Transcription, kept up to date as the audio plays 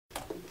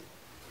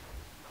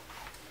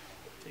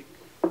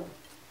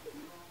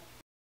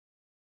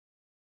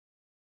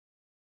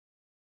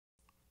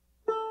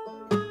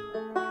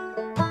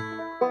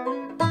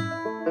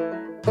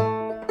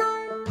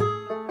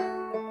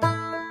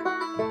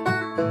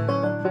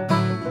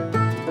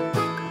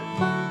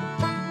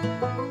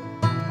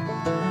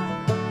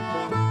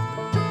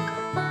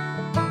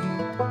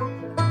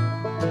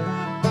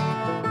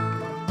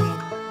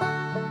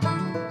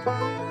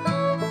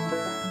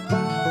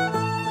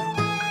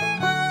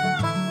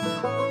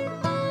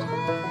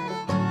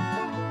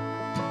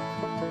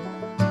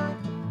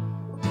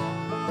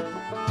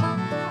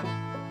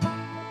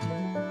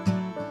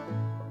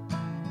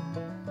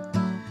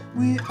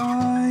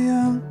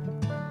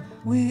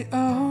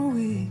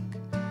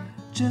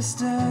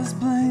just as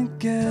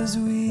blank as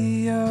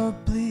we are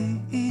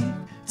bleak,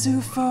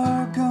 too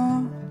far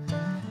gone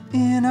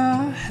in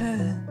our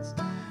heads.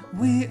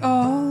 We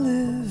all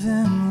live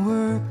and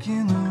work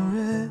in the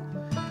red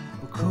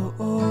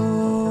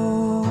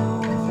cold.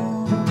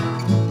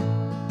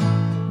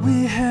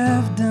 We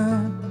have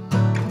done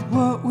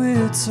what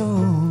we're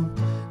told.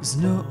 There's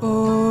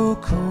no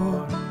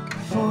court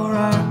for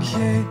our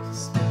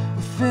case.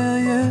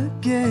 Failure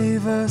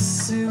gave us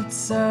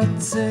suits our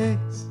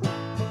taste.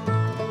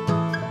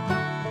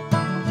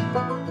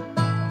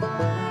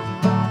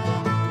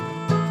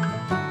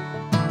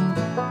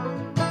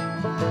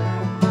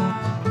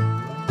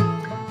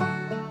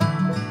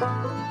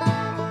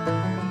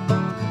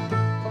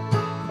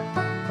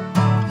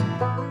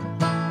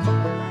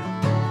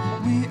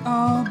 We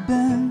all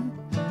bend,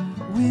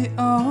 we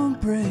all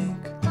break,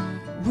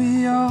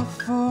 we all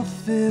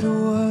forfeit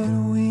what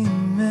we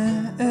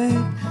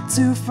make.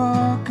 Too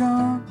far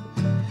gone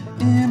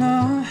in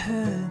our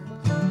head.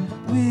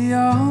 We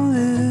all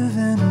live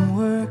and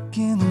work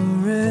in the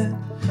red.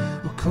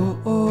 We're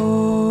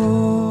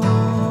cold.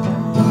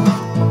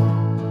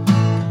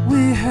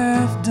 We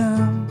have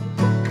done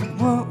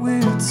what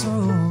we're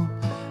told.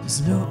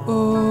 There's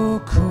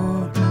no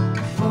court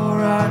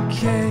for our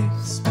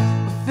case.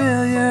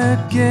 Failure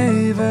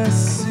gave us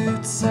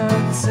suits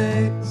our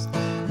taste.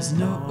 There's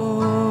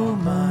no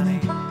money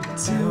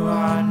to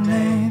our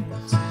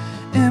names.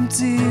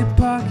 Empty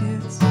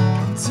pockets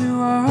to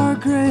our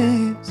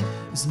graves.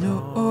 There's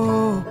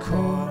no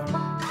court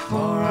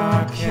for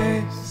our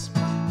case.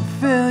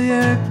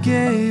 Failure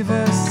gave